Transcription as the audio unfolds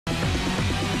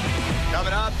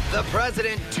Coming up, the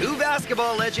president, 2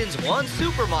 basketball legends, 1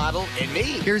 supermodel, and me.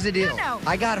 Here's the deal.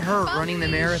 I got hurt running the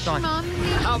marathon.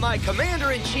 How my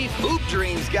commander-in-chief hoop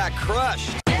dreams got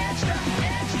crushed.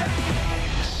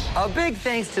 A big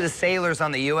thanks to the sailors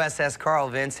on the USS Carl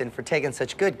Vinson for taking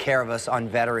such good care of us on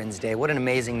Veterans Day. What an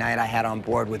amazing night I had on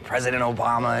board with President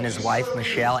Obama and his wife,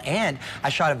 Michelle, and I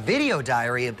shot a video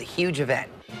diary of the huge event.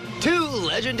 2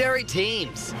 legendary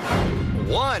teams.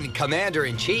 1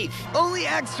 commander-in-chief. Only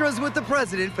extras with the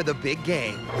president for the big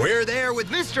game. We're there with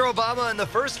Mr. Obama and the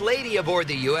First Lady aboard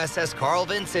the USS Carl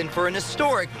Vinson for an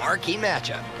historic marquee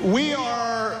matchup. We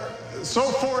are so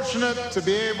fortunate to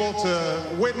be able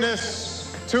to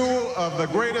witness 2 of the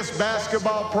greatest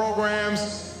basketball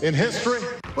programs in history.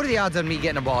 What are the odds on me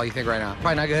getting a ball, you think, right now?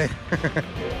 Probably not good.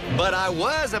 But I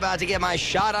was about to get my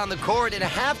shot on the court in a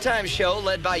halftime show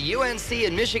led by UNC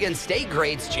and Michigan State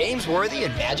greats James Worthy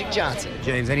and Magic Johnson.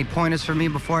 James, any pointers for me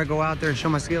before I go out there and show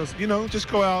my skills? You know, just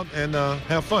go out and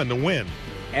have fun. The win.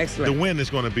 Excellent. The win is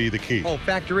going to be the key. Oh,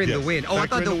 factor in the win. Oh, I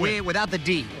thought the win without the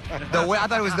D. The win, I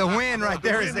thought it was the win right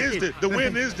there. The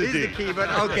win is the D. The key, but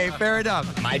okay, fair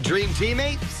enough. My dream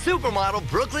teammate, supermodel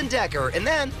Brooklyn Decker. And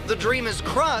then the dream is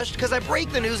crushed because I break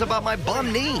the news about my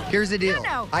bum knee. Here's the deal.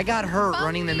 I got hurt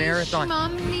running the marathon.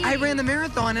 I ran the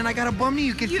marathon and I got a bum knee.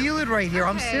 You can feel it right here.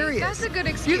 I'm serious. That's a good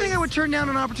excuse. Do you think I would turn down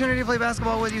an opportunity to play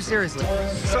basketball with you? Seriously?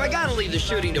 So I got to leave the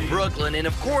shooting to Brooklyn and,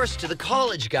 of course, to the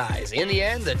college guys. In the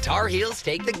end, the Tar Heels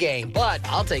take the game. But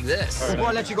I'll take this. Before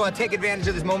I let you go, I'll take advantage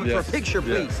of this moment for a picture,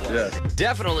 please. Yes.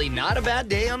 Definitely not a bad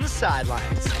day on the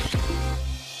sidelines.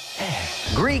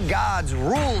 Greek gods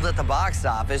ruled at the box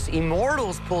office.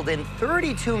 Immortals pulled in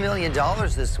 $32 million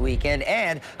this weekend.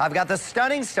 And I've got the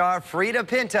stunning star, Frida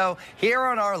Pinto, here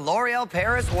on our L'Oreal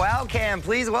Paris Wow Cam.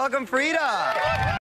 Please welcome Frida.